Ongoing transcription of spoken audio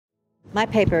My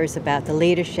paper is about the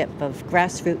leadership of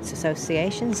grassroots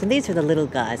associations, and these are the little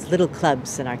guys, little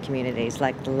clubs in our communities,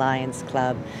 like the Lions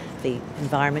Club, the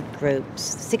environment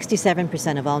groups.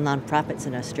 67% of all nonprofits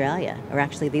in Australia are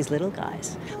actually these little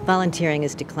guys. Volunteering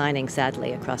is declining,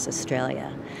 sadly, across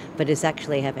Australia, but it's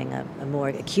actually having a more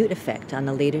acute effect on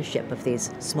the leadership of these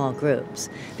small groups.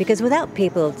 Because without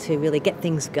people to really get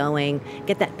things going,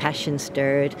 get that passion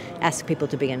stirred, ask people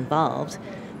to be involved,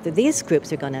 these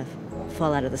groups are going to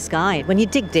fall out of the sky. When you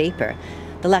dig deeper,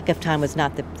 the lack of time was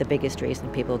not the biggest reason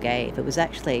people gave. It was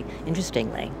actually,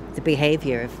 interestingly, the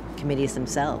behavior of committees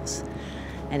themselves.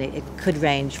 And it could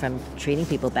range from treating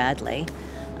people badly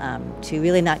to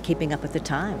really not keeping up with the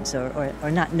times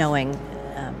or not knowing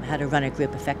how to run a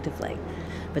group effectively.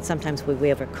 But sometimes we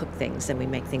overcook things and we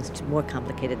make things more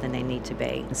complicated than they need to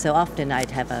be. So often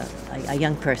I'd have a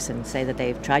young person say that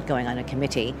they've tried going on a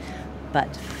committee,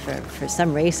 but for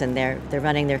some reason they're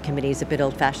running their committees a bit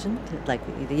old-fashioned. Like,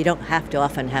 you don't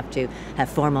often have to have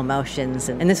formal motions.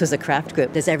 And this was a craft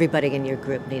group. Does everybody in your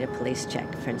group need a police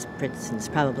check, for instance?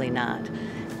 Probably not.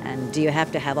 And do you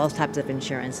have to have all types of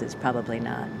insurances? Probably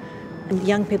not. And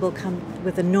young people come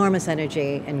with enormous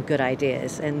energy and good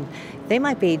ideas, and they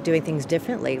might be doing things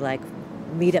differently, like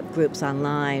meetup groups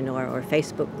online or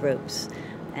Facebook groups,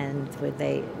 and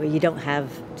where you don't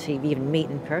have to even meet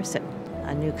in person.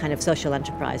 A new kind of social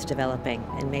enterprise developing,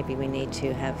 and maybe we need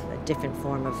to have a different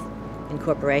form of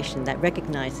incorporation that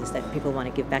recognizes that people want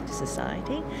to give back to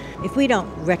society. If we don't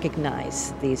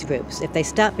recognize these groups, if they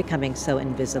stop becoming so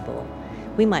invisible,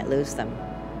 we might lose them,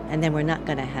 and then we're not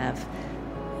going to have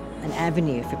an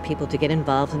avenue for people to get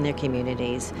involved in their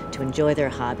communities, to enjoy their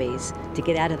hobbies, to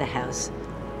get out of the house,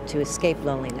 to escape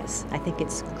loneliness. I think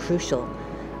it's crucial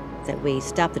that we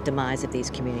stop the demise of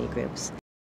these community groups.